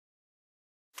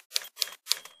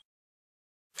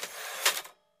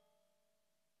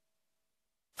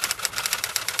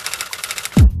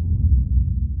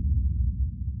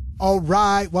All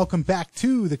right, welcome back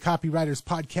to the Copywriters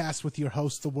Podcast with your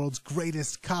host, the world's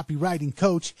greatest copywriting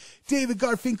coach, David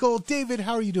Garfinkel. David,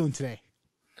 how are you doing today?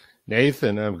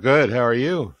 Nathan, I'm good. How are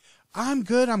you? I'm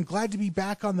good. I'm glad to be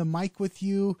back on the mic with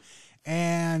you,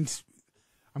 and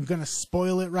I'm going to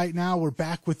spoil it right now. We're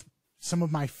back with some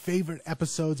of my favorite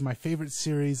episodes, my favorite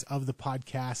series of the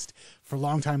podcast. For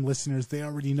longtime listeners, they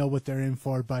already know what they're in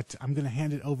for, but I'm going to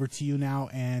hand it over to you now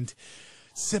and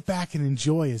sit back and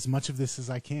enjoy as much of this as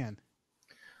I can.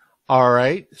 All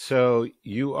right. So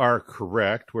you are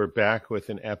correct. We're back with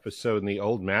an episode in the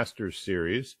Old Masters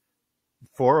series.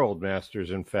 4 Old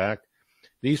Masters, in fact.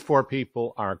 These 4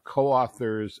 people are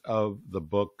co-authors of the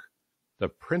book, The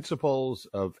Principles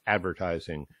of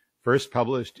Advertising, first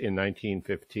published in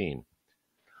 1915.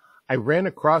 I ran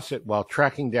across it while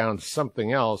tracking down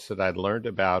something else that I'd learned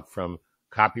about from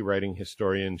copywriting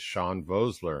historian Sean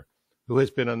Vosler, who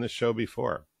has been on the show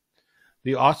before.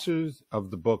 The authors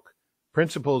of the book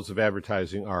Principles of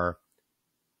Advertising are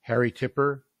Harry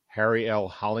Tipper, Harry L.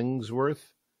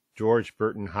 Hollingsworth, George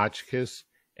Burton Hotchkiss,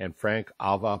 and Frank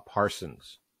Alvah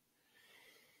Parsons.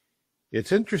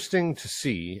 It's interesting to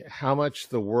see how much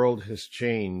the world has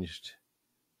changed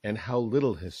and how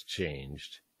little has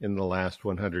changed in the last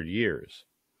 100 years.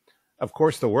 Of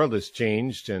course, the world has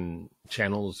changed and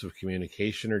channels of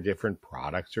communication are different,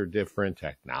 products are different,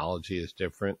 technology is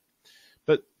different,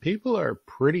 but people are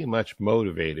pretty much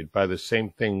motivated by the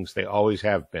same things they always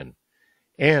have been.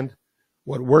 And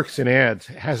what works in ads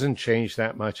hasn't changed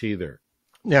that much either.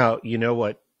 Now, you know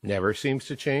what never seems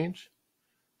to change?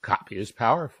 Copy is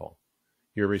powerful.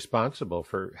 You're responsible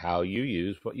for how you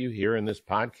use what you hear in this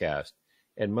podcast,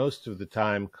 and most of the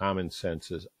time, common sense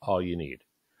is all you need.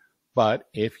 But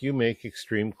if you make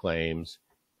extreme claims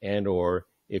and or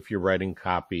if you're writing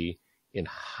copy in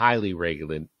highly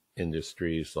regulated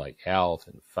industries like health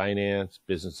and finance,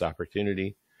 business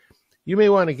opportunity, you may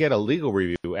want to get a legal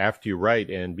review after you write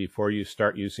and before you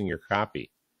start using your copy.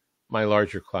 My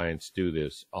larger clients do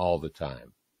this all the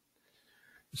time.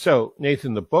 So,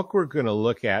 Nathan, the book we're going to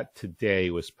look at today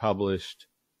was published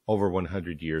over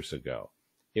 100 years ago.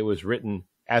 It was written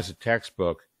as a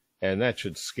textbook, and that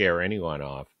should scare anyone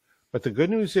off. But the good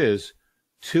news is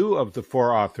 2 of the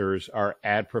 4 authors are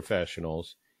ad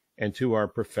professionals and 2 are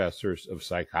professors of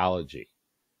psychology.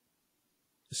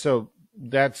 So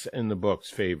that's in the book's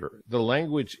favor. The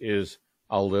language is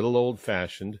a little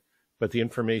old-fashioned, but the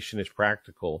information is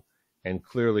practical and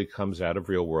clearly comes out of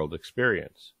real-world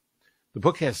experience. The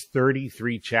book has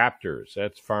 33 chapters.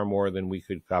 That's far more than we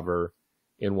could cover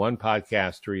in one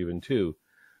podcast or even 2.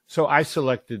 So I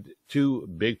selected 2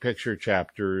 big picture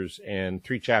chapters and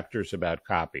 3 chapters about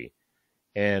copy.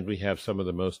 And we have some of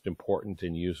the most important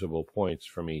and usable points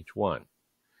from each one.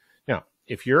 Now,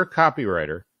 if you're a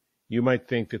copywriter, you might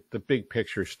think that the big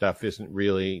picture stuff isn't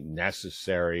really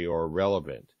necessary or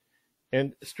relevant.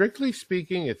 And strictly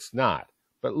speaking, it's not.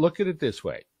 But look at it this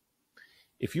way.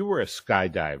 If you were a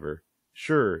skydiver,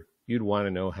 sure, you'd want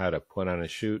to know how to put on a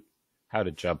chute, how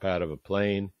to jump out of a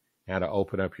plane, how to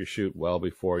open up your chute well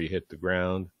before you hit the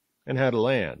ground, and how to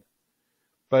land.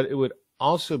 But it would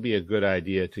also be a good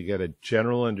idea to get a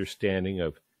general understanding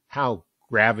of how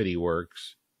gravity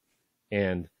works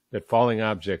and that falling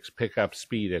objects pick up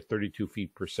speed at 32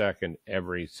 feet per second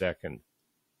every second,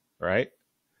 right?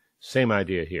 Same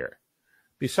idea here.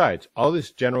 Besides, all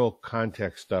this general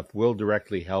context stuff will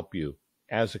directly help you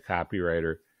as a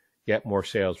copywriter get more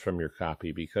sales from your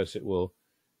copy because it will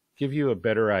give you a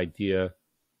better idea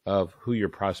of who your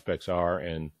prospects are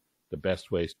and the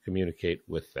best ways to communicate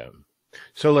with them.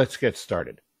 So let's get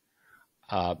started.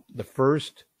 The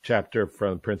first chapter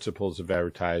from Principles of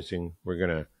Advertising, we're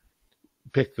going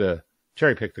to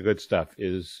cherry pick the good stuff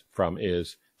is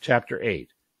chapter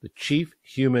 8, The Chief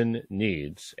Human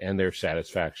Needs and Their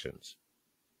Satisfactions.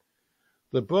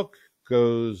 The book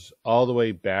goes all the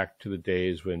way back to the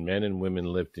days when men and women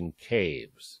lived in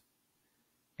caves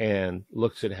and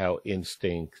looks at how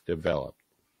instinct developed.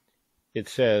 It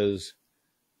says,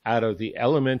 out of the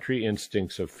elementary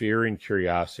instincts of fear and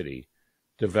curiosity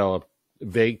developed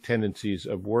vague tendencies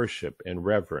of worship and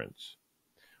reverence.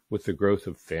 With the growth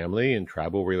of family and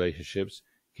tribal relationships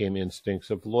came instincts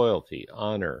of loyalty,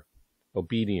 honor,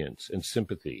 obedience, and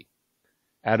sympathy.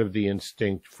 Out of the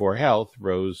instinct for health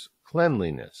rose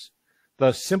cleanliness.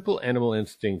 Thus, simple animal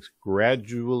instincts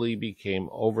gradually became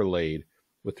overlaid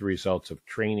with the results of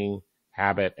training,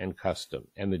 habit, and custom,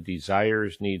 and the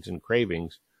desires, needs, and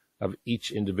cravings of each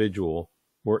individual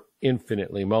were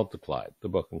infinitely multiplied, the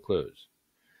book concludes.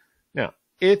 Now,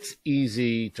 it's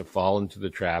easy to fall into the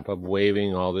trap of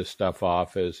waving all this stuff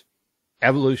off as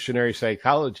evolutionary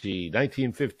psychology,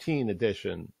 1915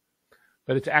 edition.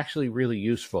 but it's actually really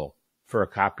useful for a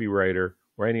copywriter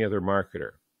or any other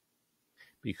marketer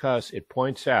because it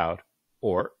points out,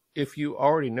 or if you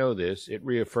already know this, it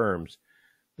reaffirms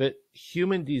that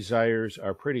human desires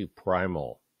are pretty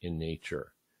primal in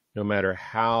nature, no matter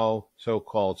how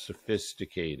so-called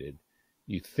sophisticated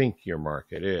you think your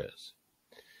market is.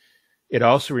 It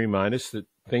also reminds us that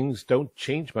things don't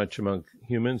change much among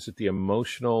humans at the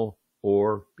emotional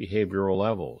or behavioral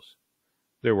levels.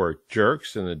 There were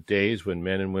jerks in the days when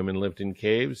men and women lived in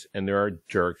caves, and there are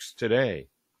jerks today.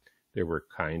 There were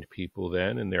kind people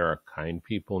then, and there are kind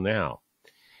people now.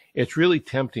 It's really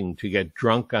tempting to get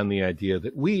drunk on the idea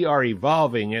that we are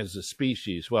evolving as a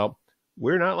species. Well,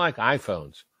 we're not like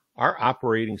iPhones. Our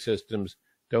operating systems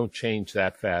don't change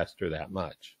that fast or that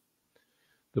much.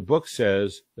 The book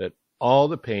says that all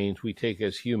the pains we take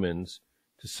as humans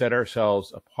to set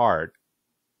ourselves apart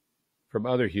from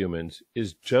other humans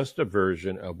is just a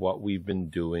version of what we've been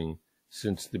doing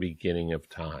since the beginning of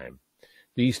time.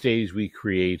 These days we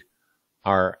create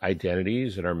our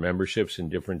identities and our memberships in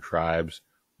different tribes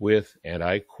with, and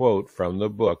I quote from the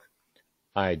book,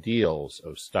 ideals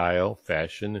of style,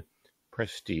 fashion,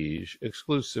 prestige,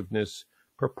 exclusiveness,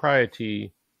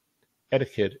 propriety,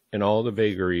 etiquette, and all the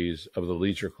vagaries of the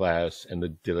leisure class and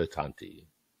the dilettante.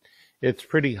 It's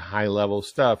pretty high-level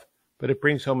stuff, but it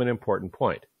brings home an important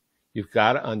point. You've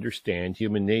got to understand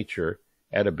human nature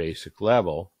at a basic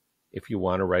level if you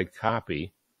want to write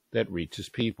copy that reaches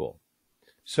people.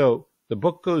 So the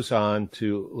book goes on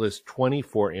to list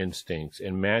 24 instincts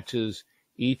and matches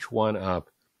each one up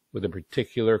with a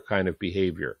particular kind of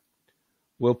behavior.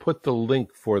 We'll put the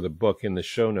link for the book in the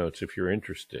show notes if you're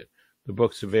interested. The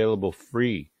book's available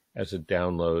free as a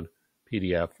download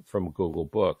PDF from Google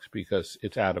Books because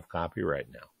it's out of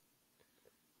copyright now.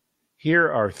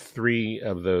 Here are 3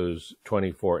 of those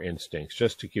 24 instincts,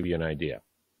 just to give you an idea.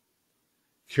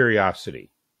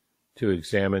 Curiosity, to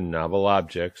examine novel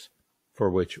objects for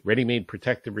which ready-made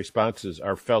protective responses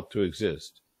are felt to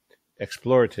exist.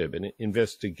 Explorative and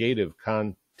investigative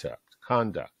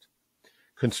conduct.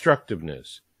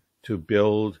 Constructiveness, to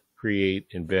build, create,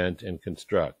 invent, and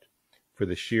construct for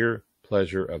the sheer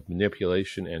pleasure of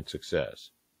manipulation and success.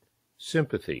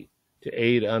 Sympathy, to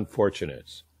aid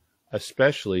unfortunates,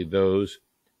 especially those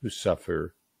who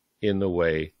suffer in the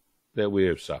way that we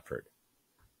have suffered.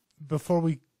 Before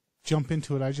we jump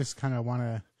into it, I just kind of want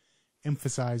to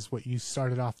emphasize what you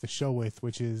started off the show with,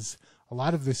 which is a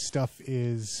lot of this stuff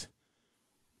is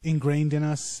ingrained in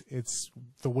us. It's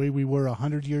the way we were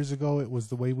 100 years ago. It was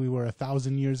the way we were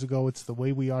 1,000 years ago. It's the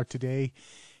way we are today.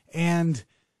 And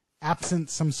absent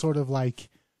some sort of like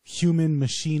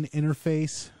human-machine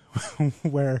interface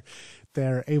where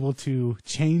they're able to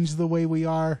change the way we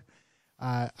are,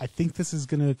 I think this is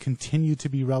going to continue to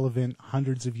be relevant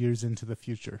hundreds of years into the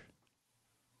future.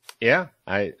 Yeah,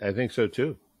 I think so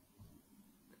too.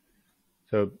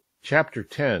 So chapter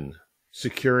 10,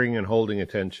 securing and holding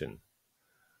attention.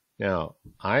 Now,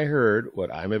 I heard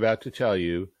what I'm about to tell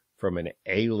you from an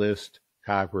A-list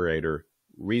copywriter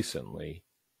recently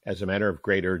as a matter of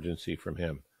great urgency from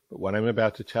him. But what I'm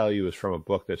about to tell you is from a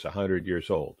book that's 100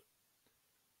 years old.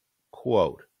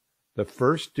 Quote, "The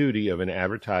first duty of an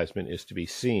advertisement is to be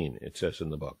seen," it says in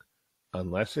the book.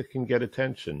 "Unless it can get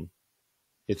attention,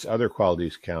 its other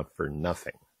qualities count for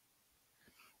nothing."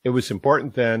 It was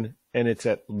important then, and it's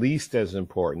at least as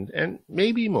important, and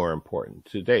maybe more important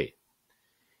today.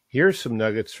 Here's some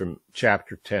nuggets from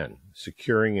Chapter 10,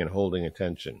 Securing and Holding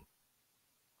Attention.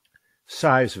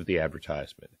 Size of the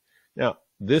advertisement. Now,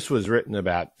 this was written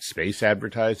about space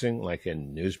advertising, like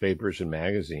in newspapers and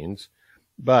magazines,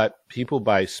 but people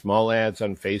buy small ads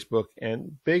on Facebook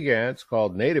and big ads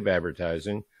called native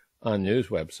advertising on news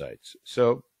websites.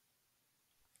 So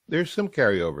there's some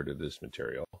carryover to this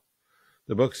material.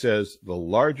 The book says the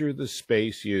larger the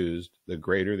space used, the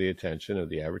greater the attention of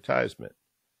the advertisement.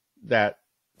 That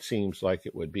seems like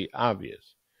it would be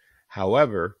obvious.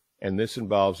 However, and this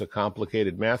involves a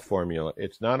complicated math formula,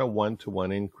 it's not a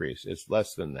one-to-one increase. It's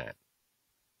less than that.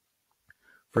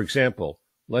 For example,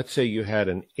 let's say you had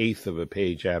an eighth of a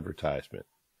page advertisement.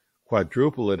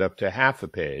 Quadruple it up to half a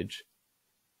page,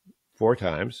 4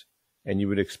 times, and you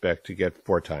would expect to get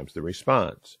 4 times the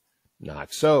response.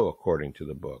 Not so, according to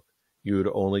the book. You would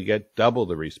only get double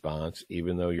the response,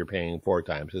 even though you're paying 4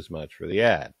 times as much for the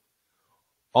ad.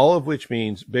 All of which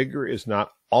means bigger is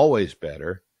not always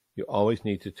better. You always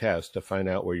need to test to find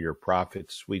out where your profit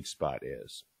sweet spot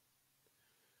is.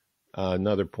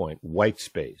 Another point, white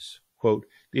space. Quote,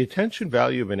 "The attention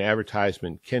value of an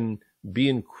advertisement can be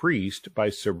increased by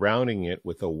surrounding it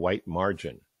with a white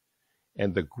margin.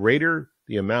 And the greater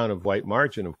the amount of white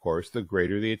margin, of course, the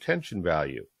greater the attention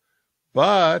value.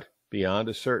 But Beyond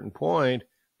a certain point,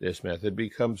 this method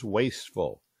becomes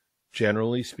wasteful.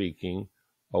 Generally speaking,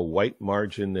 a white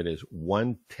margin that is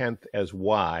 1/10 as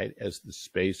wide as the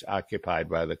space occupied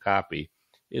by the copy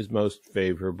is most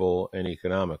favorable and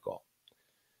economical.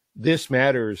 This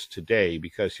matters today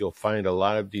because you'll find a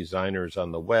lot of designers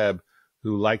on the web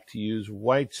who like to use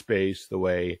white space the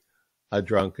way a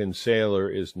drunken sailor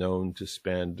is known to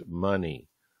spend money,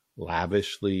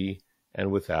 lavishly and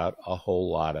without a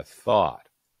whole lot of thought.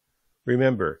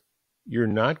 Remember, you're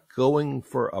not going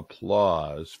for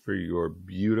applause for your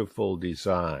beautiful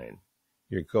design.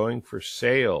 You're going for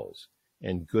sales,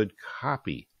 and good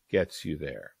copy gets you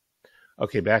there.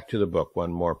 Okay, back to the book.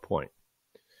 One more point.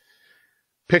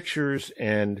 Pictures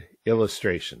and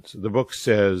illustrations. The book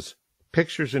says,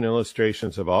 pictures and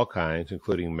illustrations of all kinds,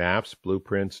 including maps,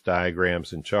 blueprints,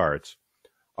 diagrams, and charts,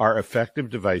 are effective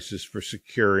devices for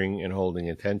securing and holding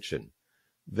attention.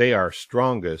 They are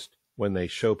strongest when they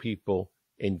show people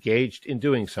engaged in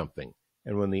doing something,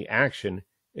 and when the action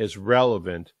is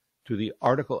relevant to the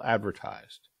article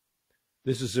advertised.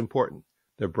 This is important.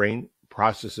 The brain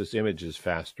processes images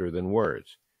faster than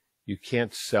words. You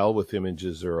can't sell with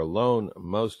images or alone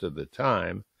most of the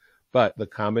time, but the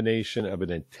combination of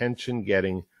an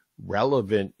attention-getting,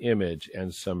 relevant image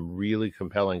and some really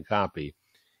compelling copy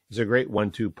is a great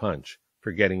 1-2 punch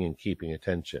for getting and keeping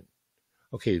attention.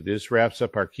 Okay, this wraps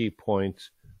up our key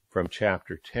points from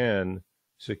Chapter 10,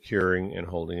 Securing and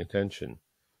Holding Attention.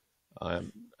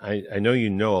 I know you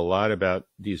know a lot about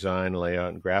design,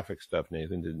 layout, and graphic stuff,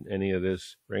 Nathan. Did any of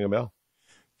this ring a bell?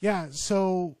 Yeah,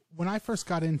 so when I first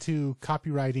got into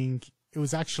copywriting, it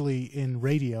was actually in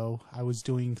radio. I was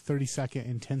doing 30-second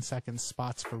and 10-second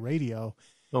spots for radio.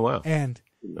 Oh, wow. And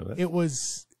Didn't know that. it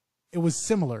was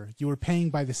similar. You were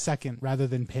paying by the second rather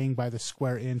than paying by the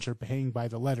square inch or paying by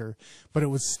the letter. But it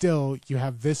was still, you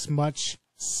have this much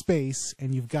space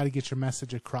and you've got to get your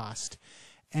message across.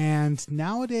 And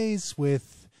nowadays,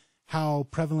 with how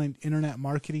prevalent internet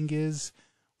marketing is,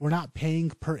 we're not paying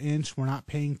per inch, we're not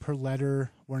paying per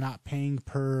letter, we're not paying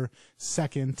per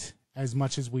second as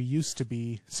much as we used to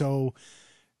be. So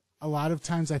a lot of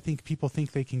times I think people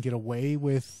think they can get away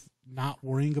with not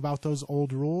worrying about those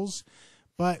old rules.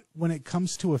 But when it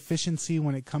comes to efficiency,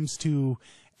 when it comes to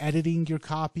editing your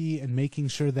copy and making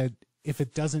sure that if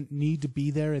it doesn't need to be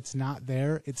there, it's not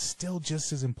there, it's still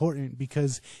just as important,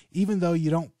 because even though you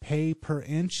don't pay per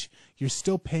inch, you're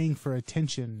still paying for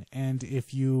attention. And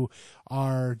if you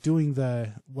are doing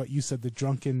what you said, the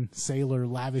drunken sailor,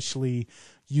 lavishly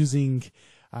using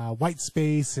white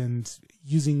space and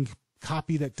using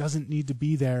copy that doesn't need to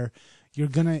be there, you're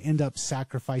going to end up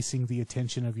sacrificing the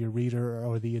attention of your reader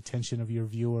or the attention of your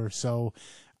viewer. So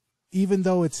even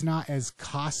though it's not as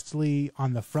costly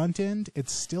on the front end,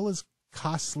 it's still as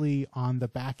costly on the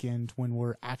back end when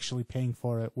we're actually paying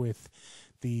for it, with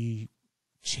the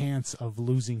chance of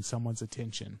losing someone's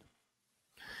attention.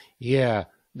 Yeah,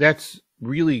 that's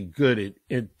really good.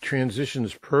 It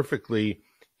transitions perfectly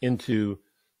into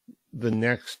the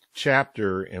next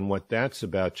chapter and what that's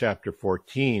about, Chapter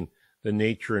 14, the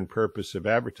nature and purpose of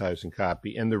advertising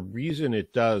copy. And the reason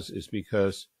it does is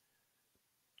because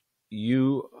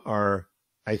you are,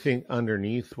 I think,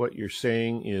 underneath what you're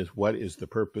saying is, what is the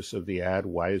purpose of the ad?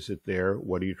 Why is it there?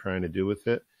 What are you trying to do with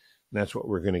it? And that's what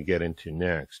we're going to get into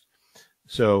next.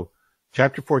 So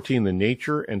Chapter 14, the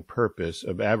nature and purpose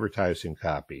of advertising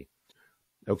copy.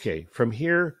 Okay, from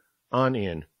here on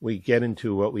in, we get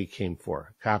into what we came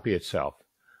for, copy itself.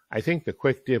 I think the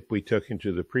quick dip we took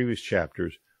into the previous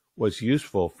chapters was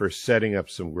useful for setting up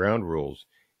some ground rules,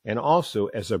 and also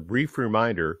as a brief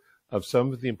reminder of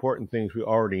some of the important things we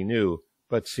already knew,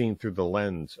 but seen through the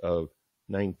lens of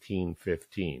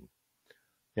 1915.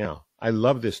 Now, I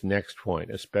love this next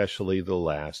point, especially the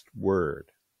last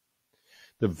word.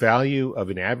 The value of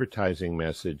an advertising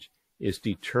message is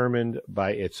determined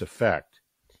by its effect.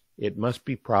 It must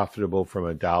be profitable from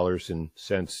a dollars and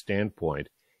cents standpoint.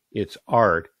 Its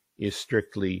art is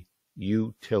strictly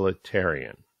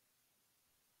utilitarian.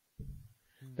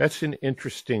 That's an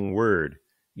interesting word,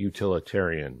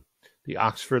 utilitarian. The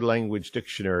Oxford Language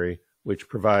Dictionary, which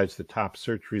provides the top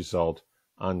search result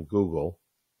on Google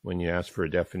when you ask for a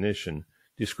definition,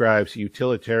 describes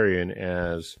utilitarian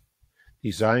as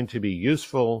designed to be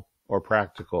useful or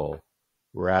practical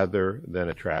rather than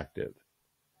attractive.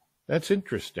 That's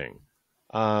interesting.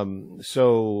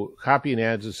 So copy and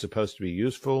ads is supposed to be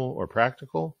useful or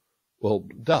practical? Well,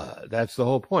 duh, that's the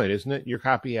whole point, isn't it? Your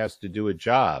copy has to do a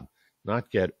job,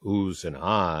 not get oohs and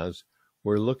ahs.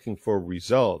 We're looking for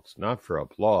results, not for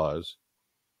applause.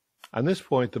 On this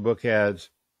point, the book adds,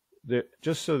 that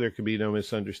just so there can be no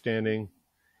misunderstanding,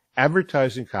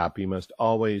 advertising copy must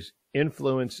always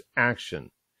influence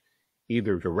action,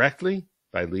 either directly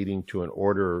by leading to an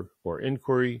order or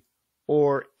inquiry,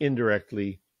 or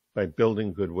indirectly by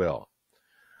building goodwill.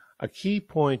 A key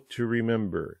point to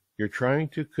remember, you're trying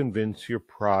to convince your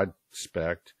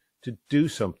prospect to do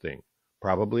something,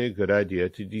 probably a good idea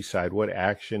to decide what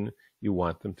action you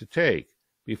want them to take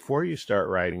before you start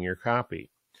writing your copy.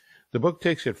 The book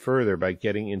takes it further by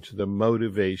getting into the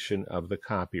motivation of the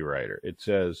copywriter. It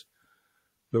says,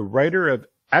 the writer of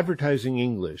advertising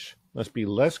English must be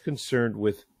less concerned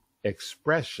with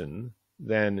expression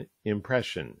than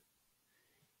impression.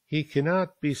 He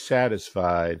cannot be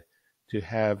satisfied to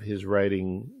have his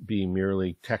writing be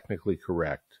merely technically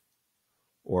correct,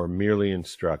 or merely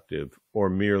instructive, or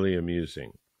merely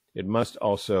amusing. It must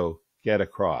also get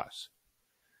across.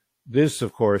 This,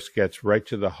 of course, gets right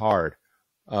to the heart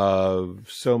of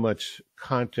so much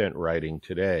content writing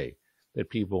today that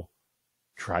people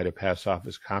try to pass off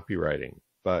as copywriting,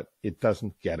 but it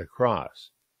doesn't get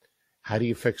across. How do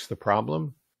you fix the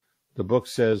problem? The book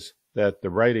says that the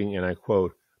writing, and I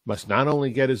quote, must not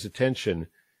only get his attention,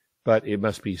 but it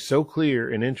must be so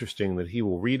clear and interesting that he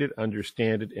will read it,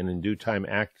 understand it, and in due time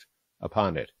act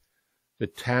upon it. The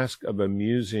task of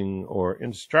amusing or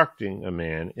instructing a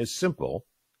man is simple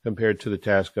compared to the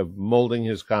task of molding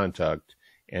his conduct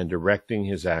and directing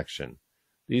his action.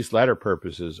 These latter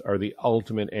purposes are the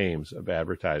ultimate aims of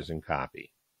advertising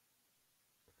copy.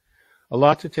 A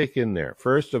lot to take in there.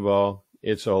 First of all,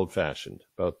 it's old-fashioned,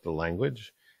 both the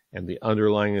language and the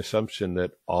underlying assumption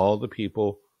that all the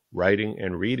people writing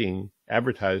and reading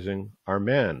advertising are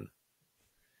men,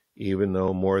 even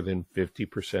though more than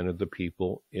 50% of the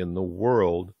people in the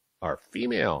world are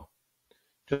female.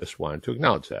 Just wanted to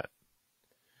acknowledge that.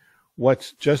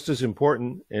 What's just as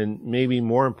important, and maybe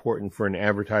more important for an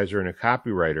advertiser and a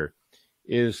copywriter,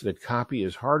 is that copy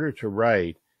is harder to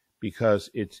write because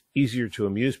it's easier to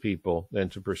amuse people than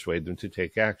to persuade them to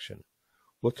take action.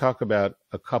 We'll talk about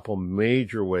a couple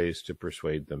major ways to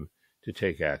persuade them to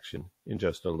take action in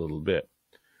just a little bit.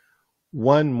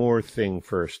 One more thing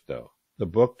first, though. The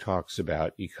book talks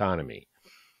about economy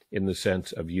in the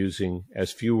sense of using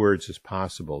as few words as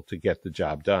possible to get the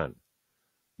job done.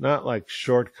 Not like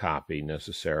short copy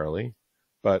necessarily,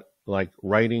 but like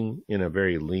writing in a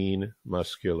very lean,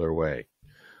 muscular way.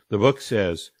 The book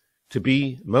says, to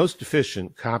be most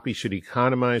efficient, copy should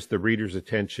economize the reader's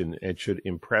attention and should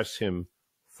impress him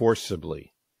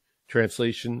forcibly.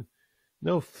 Translation,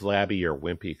 no flabby or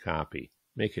wimpy copy.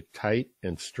 Make it tight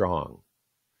and strong.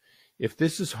 If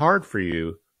this is hard for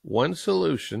you, one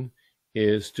solution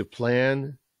is to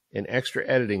plan an extra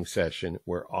editing session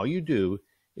where all you do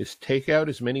is take out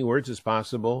as many words as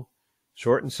possible,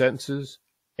 shorten sentences,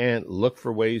 and look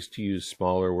for ways to use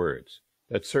smaller words.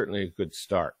 That's certainly a good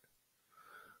start.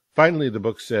 Finally, the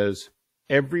book says,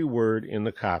 every word in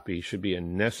the copy should be a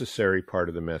necessary part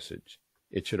of the message.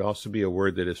 It should also be a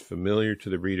word that is familiar to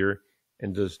the reader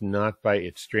and does not, by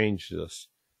its strangeness,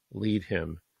 lead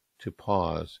him to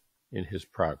pause in his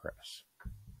progress.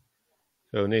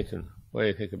 So, Nathan, what do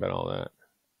you think about all that?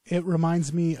 It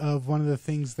reminds me of one of the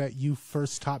things that you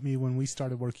first taught me when we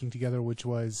started working together, which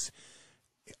was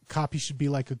copy should be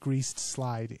like a greased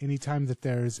slide. Anytime that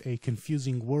there's a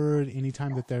confusing word,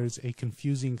 anytime that there's a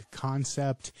confusing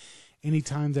concept,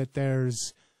 anytime that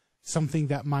there's something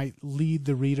that might lead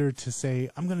the reader to say,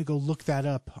 I'm going to go look that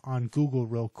up on Google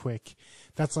real quick.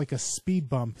 That's like a speed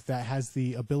bump that has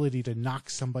the ability to knock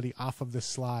somebody off of the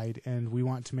slide, and we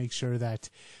want to make sure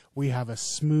that we have a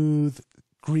smooth,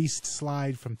 greased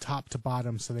slide from top to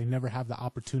bottom so they never have the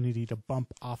opportunity to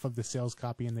bump off of the sales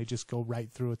copy and they just go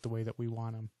right through it the way that we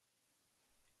want them.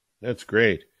 That's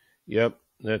great. Yep,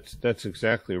 that's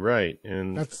exactly right.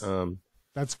 And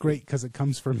that's great because it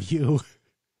comes from you.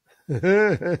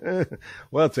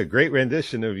 Well, it's a great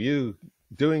rendition of you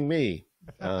doing me.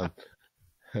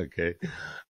 Okay.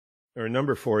 Or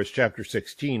number 4 is chapter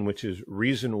 16, which is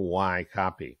Reason Why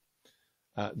Copy.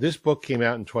 This book came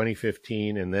out in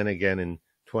 2015 and then again in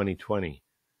 2020.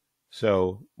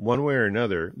 So one way or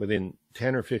another, within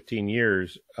 10 or 15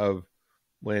 years of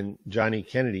when Johnny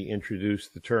Kennedy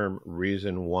introduced the term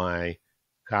reason why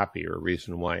copy or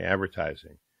reason why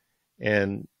advertising.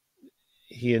 And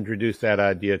he introduced that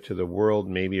idea to the world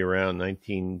maybe around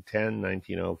 1910,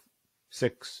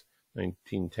 1906,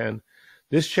 1910.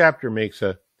 This chapter makes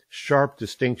a sharp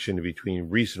distinction between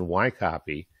reason why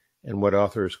copy and what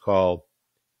authors call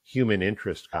human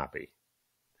interest copy.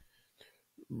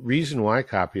 Reason why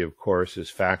copy, of course, is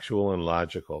factual and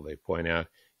logical. They point out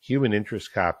human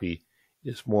interest copy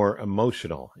is more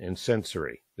emotional and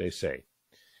sensory, they say.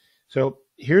 So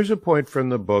here's a point from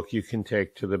the book you can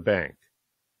take to the bank.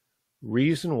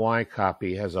 reason why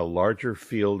copy has a larger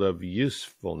field of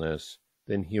usefulness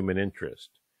than human interest.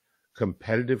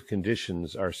 Competitive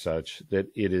conditions are such that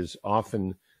it is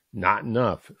often not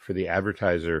enough for the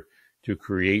advertiser to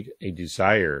create a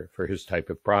desire for his type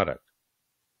of product.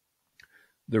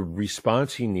 The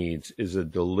response he needs is a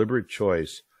deliberate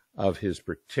choice of his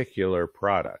particular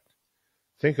product.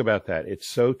 Think about that. It's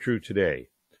so true today.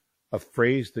 A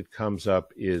phrase that comes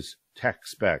up is tech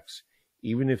specs.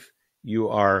 Even if you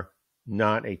are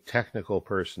not a technical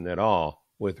person at all,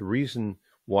 with reason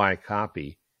why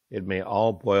copy, it may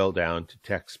all boil down to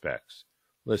tech specs.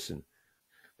 Listen,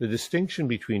 the distinction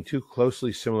between two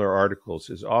closely similar articles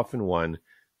is often one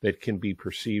that can be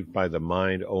perceived by the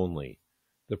mind only.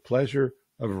 The pleasure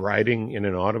of riding in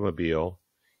an automobile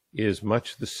is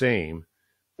much the same,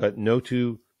 but no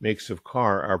two makes of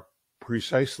car are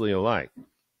precisely alike.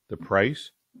 The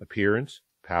price, appearance,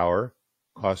 power,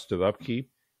 cost of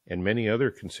upkeep, and many other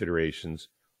considerations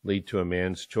lead to a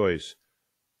man's choice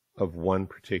of one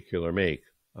particular make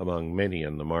among many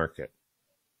in the market.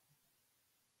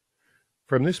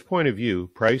 From this point of view,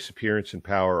 price, appearance, and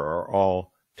power are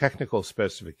all technical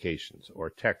specifications, or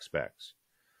tech specs.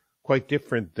 Quite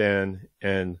different than,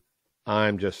 and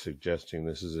I'm just suggesting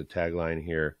this is a tagline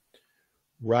here,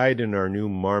 ride in our new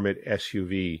Marmot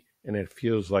SUV and it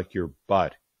feels like your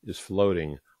butt is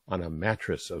floating on a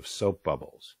mattress of soap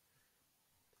bubbles.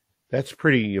 That's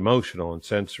pretty emotional and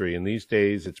sensory, and these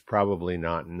days it's probably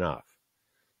not enough.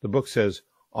 The book says,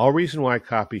 all reason why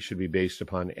copy should be based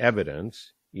upon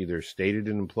evidence, either stated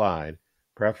and implied,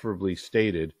 preferably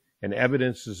stated, and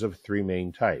evidence is of three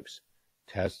main types: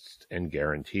 tests and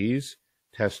guarantees,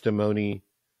 testimony,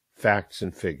 facts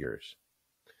and figures.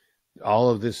 All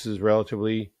of this is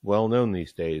relatively well known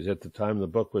these days. At the time the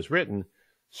book was written,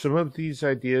 some of these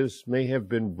ideas may have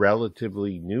been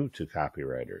relatively new to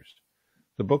copywriters.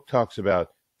 The book talks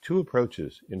about two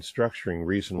approaches in structuring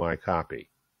reason why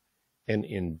copy: an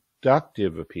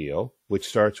inductive appeal, which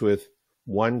starts with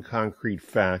one concrete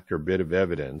fact or bit of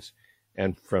evidence,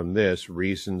 and from this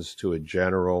reasons to a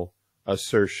general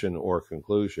assertion or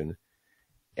conclusion.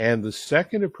 And the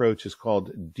second approach is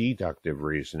called deductive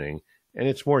reasoning, and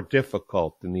it's more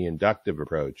difficult than the inductive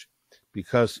approach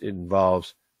because it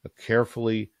involves a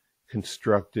carefully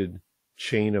constructed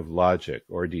chain of logic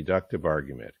or deductive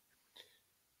argument.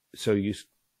 So you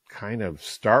kind of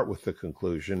start with the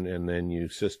conclusion and then you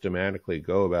systematically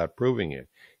go about proving it.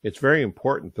 It's very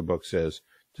important, the book says,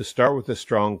 to start with a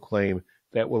strong claim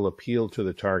that will appeal to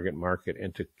the target market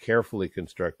and to carefully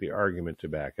construct the argument to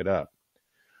back it up.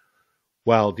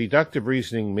 While deductive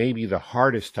reasoning may be the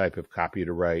hardest type of copy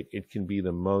to write, it can be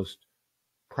the most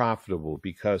profitable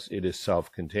because it is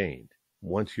self-contained.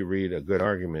 Once you read a good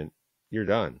argument, you're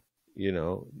done. You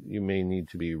know, you may need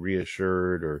to be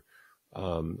reassured or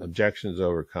objections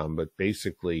overcome, but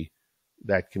basically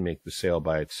that can make the sale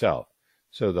by itself.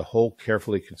 So the whole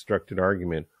carefully constructed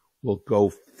argument will go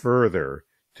further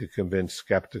to convince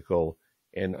skeptical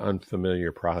and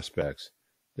unfamiliar prospects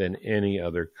than any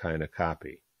other kind of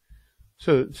copy.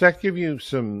 So does that give you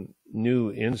some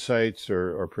new insights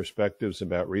or perspectives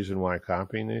about reason why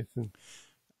copy, Nathan?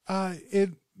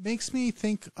 It makes me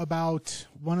think about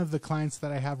one of the clients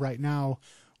that I have right now.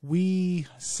 We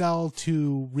sell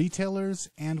to retailers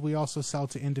and we also sell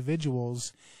to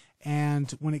individuals. And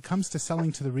when it comes to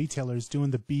selling to the retailers, doing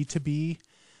the B2B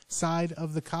side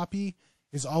of the copy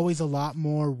is always a lot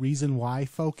more reason why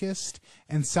focused,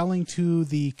 and selling to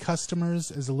the customers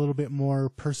is a little bit more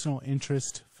personal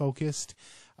interest focused.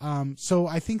 So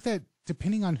I think that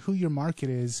depending on who your market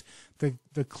is,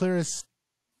 the clearest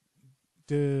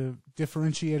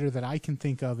differentiator that I can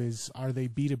think of is, are they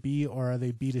B2B or are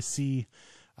they B2C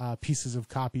pieces of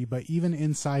copy? But even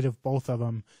inside of both of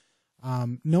them,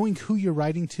 knowing who you're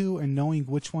writing to and knowing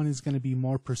which one is going to be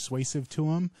more persuasive to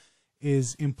them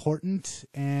is important.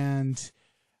 And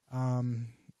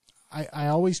I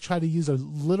always try to use a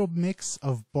little mix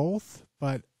of both,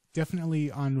 but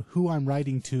definitely on who I'm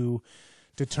writing to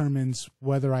determines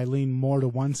whether I lean more to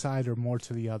one side or more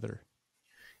to the other.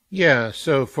 Yeah,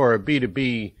 so for a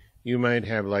B2B, you might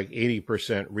have like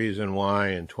 80% reason why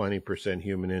and 20%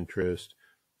 human interest.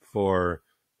 For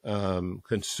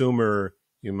consumer,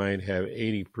 you might have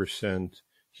 80%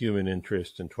 human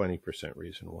interest and 20%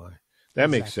 reason why. That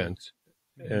makes sense.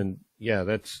 And yeah,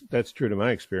 that's true to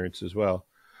my experience as well.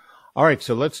 All right,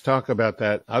 so let's talk about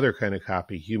that other kind of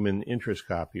copy, human interest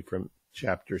copy, from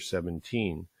chapter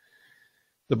 17.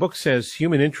 The book says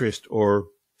human interest or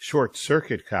short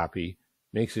circuit copy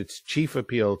makes its chief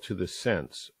appeal to the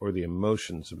sense or the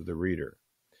emotions of the reader.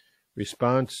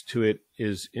 Response to it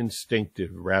is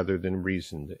instinctive rather than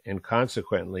reasoned, and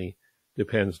consequently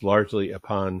depends largely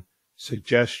upon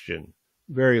suggestion,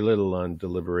 very little on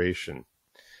deliberation.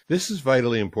 This is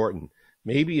vitally important.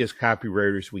 Maybe as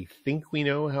copywriters, we think we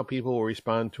know how people will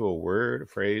respond to a word, a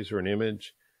phrase, or an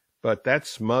image, but that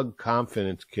smug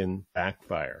confidence can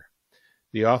backfire.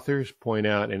 The authors point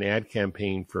out an ad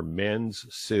campaign for men's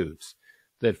suits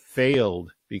that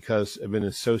failed because of an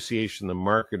association the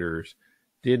marketers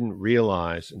didn't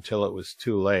realize until it was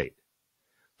too late.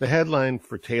 The headline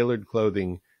for tailored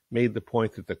clothing made the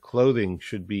point that the clothing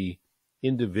should be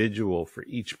individual for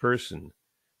each person,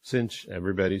 since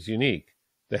everybody's unique.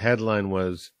 The headline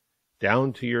was,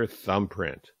 "Down to your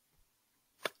thumbprint."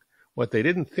 What they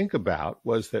didn't think about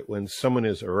was that when someone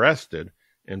is arrested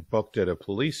and booked at a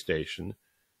police station,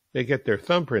 they get their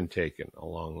thumbprint taken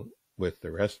along with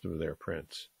the rest of their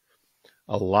prints.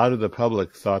 A lot of the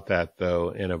public thought that,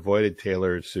 though, and avoided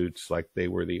tailored suits like they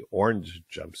were the orange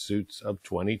jumpsuits of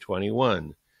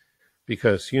 2021,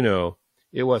 because,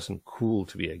 it wasn't cool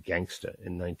to be a gangsta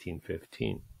in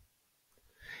 1915.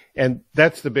 And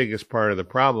that's the biggest part of the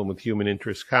problem with human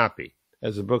interest copy.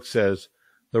 As the book says,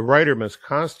 the writer must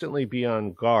constantly be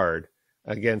on guard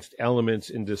against elements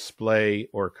in display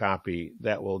or copy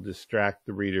that will distract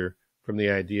the reader from the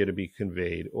idea to be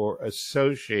conveyed or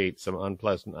associate some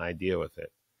unpleasant idea with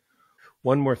it.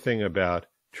 One more thing about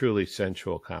truly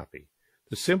sensual copy.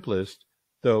 The simplest,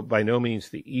 though by no means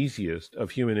the easiest,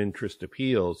 of human interest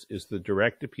appeals is the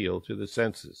direct appeal to the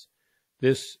senses.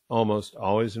 This almost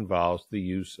always involves the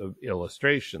use of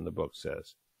illustration, the book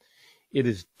says. It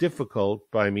is difficult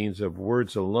by means of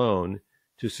words alone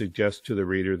to suggest to the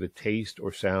reader the taste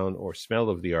or sound or smell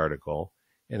of the article,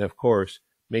 and of course,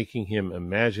 making him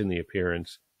imagine the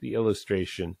appearance, the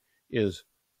illustration is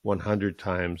 100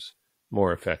 times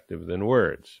more effective than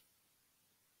words.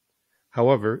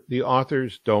 However, the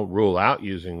authors don't rule out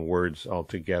using words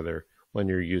altogether when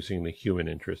you're using the human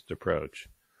interest approach.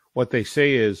 What they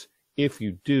say is, if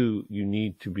you do, you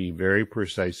need to be very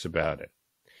precise about it.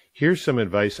 Here's some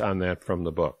advice on that from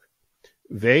the book.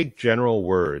 Vague general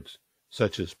words,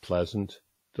 such as pleasant,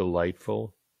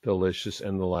 delightful, delicious,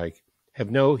 and the like, have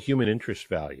no human interest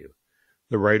value.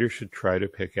 The writer should try to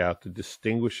pick out the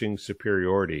distinguishing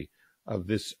superiority of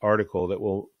this article that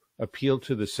will appeal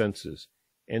to the senses,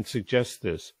 and suggest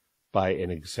this by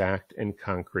an exact and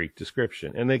concrete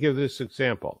description. And they give this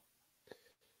example.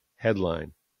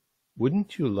 Headline,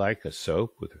 "Wouldn't you like a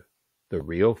soap with the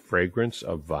real fragrance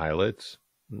of violets?"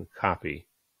 And the copy,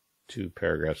 2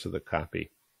 paragraphs of the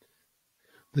copy.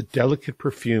 "The delicate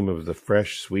perfume of the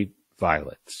fresh, sweet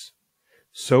violets.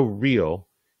 So real,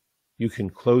 you can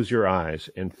close your eyes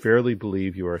and fairly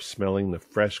believe you are smelling the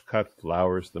fresh-cut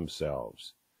flowers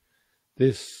themselves.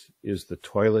 This is the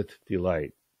toilet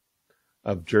delight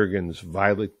of Jergens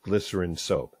Violet Glycerin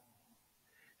Soap.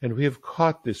 And we have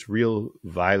caught this real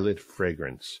violet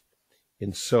fragrance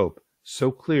in soap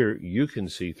so clear you can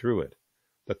see through it,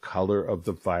 the color of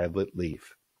the violet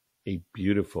leaf, a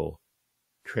beautiful,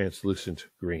 translucent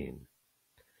green."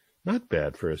 Not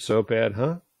bad for a soap ad,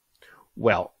 huh?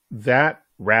 Well, that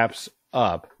wraps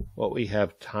up what we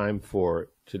have time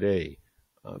for today.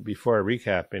 Before I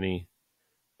recap, any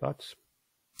thoughts?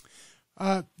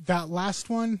 That last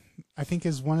one, I think,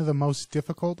 is one of the most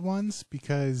difficult ones,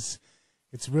 because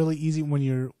it's really easy when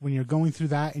you're going through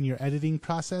that in your editing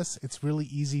process. It's really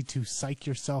easy to psych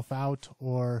yourself out,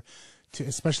 or to,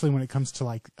 especially when it comes to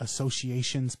like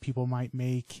associations people might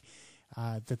make,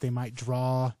 that they might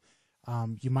draw.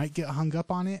 You might get hung up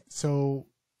on it. So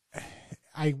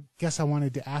I guess I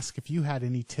wanted to ask if you had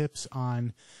any tips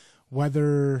on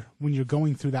whether, when you're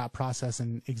going through that process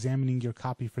and examining your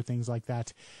copy for things like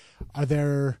that, are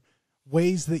there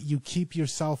ways that you keep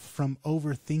yourself from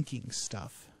overthinking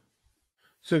stuff?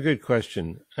 It's a good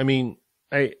question. I mean,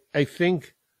 I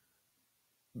think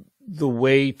the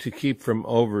way to keep from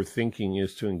overthinking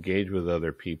is to engage with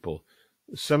other people.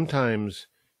 Sometimes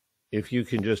if you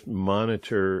can just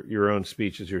monitor your own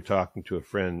speech as you're talking to a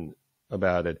friend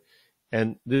about it,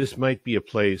 and this might be a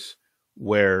place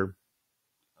where,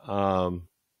 I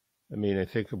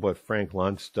think of what Frank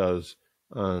Luntz does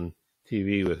on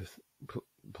TV with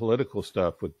political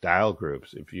stuff with dial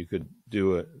groups. If you could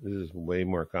do it, this is way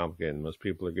more complicated than most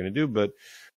people are going to do, but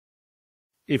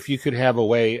if you could have a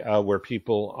way where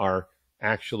people are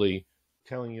actually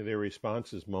telling you their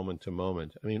responses moment to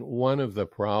moment. I mean, one of the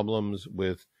problems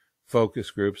with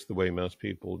focus groups, the way most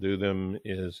people do them,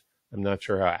 is I'm not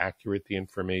sure how accurate the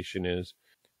information is,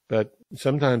 but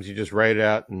sometimes you just write it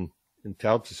out and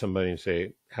tell it to somebody and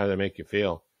say, how did it make you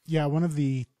feel? Yeah, one of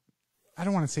the, I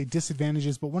don't want to say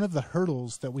disadvantages, but one of the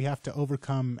hurdles that we have to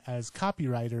overcome as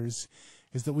copywriters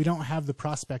is that we don't have the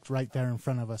prospect right there in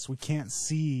front of us. We can't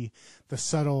see the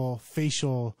subtle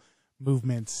facial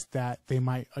movements that they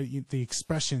might, the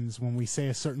expressions when we say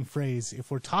a certain phrase.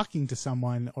 If we're talking to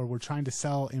someone or we're trying to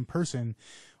sell in person,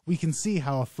 we can see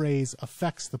how a phrase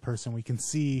affects the person. We can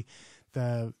see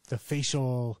the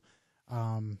facial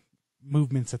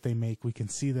movements that they make. We can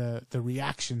see the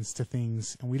reactions to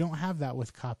things, and we don't have that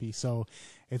with copy. So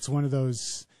it's one of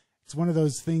those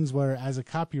things where, as a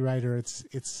copywriter,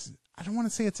 it's I don't want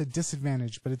to say it's a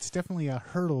disadvantage, but it's definitely a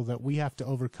hurdle that we have to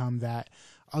overcome that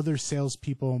other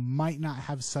salespeople might not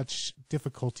have such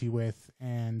difficulty with,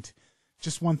 and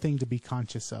just one thing to be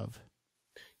conscious of.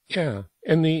 Yeah.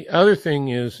 And the other thing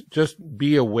is just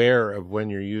be aware of when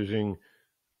you're using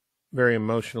very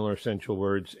emotional or sensual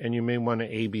words, and you may want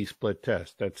to A/B split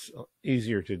test. That's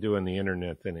easier to do on the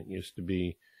internet than it used to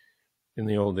be in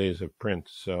the old days of print.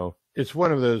 So it's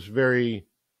one of those very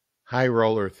high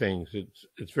roller things.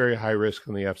 It's very high risk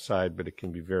on the upside, but it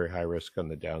can be very high risk on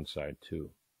the downside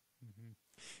too.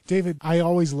 David, I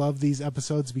always love these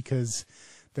episodes because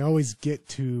they always get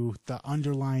to the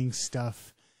underlying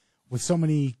stuff. With so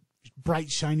many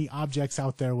bright, shiny objects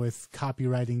out there with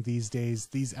copywriting these days,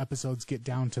 these episodes get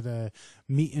down to the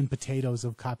meat and potatoes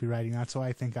of copywriting. That's why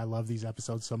I think I love these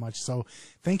episodes so much. So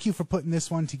thank you for putting this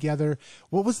one together.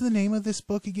 What was the name of this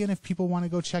book again, if people want to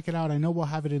go check it out? I know we'll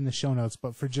have it in the show notes,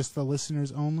 but for just the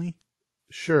listeners only?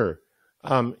 Sure.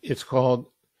 It's called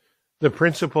The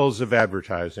Principles of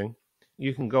Advertising.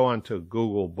 You can go onto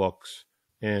Google Books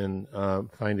and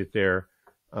find it there.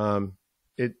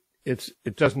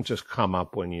 It doesn't just come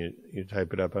up when you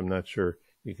type it up. I'm not sure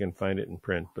you can find it in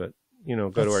print, but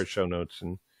go to our show notes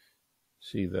and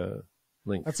see the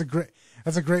link. That's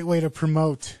a great way to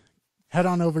promote. Head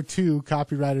on over to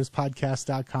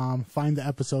copywriterspodcast.com, find the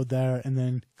episode there, and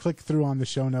then click through on the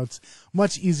show notes.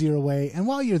 Much easier way. And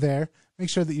while you're there, make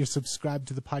sure that you're subscribed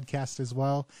to the podcast as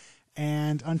well.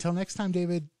 And until next time,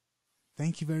 David,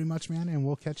 thank you very much, man, and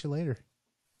we'll catch you later.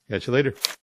 Catch you later.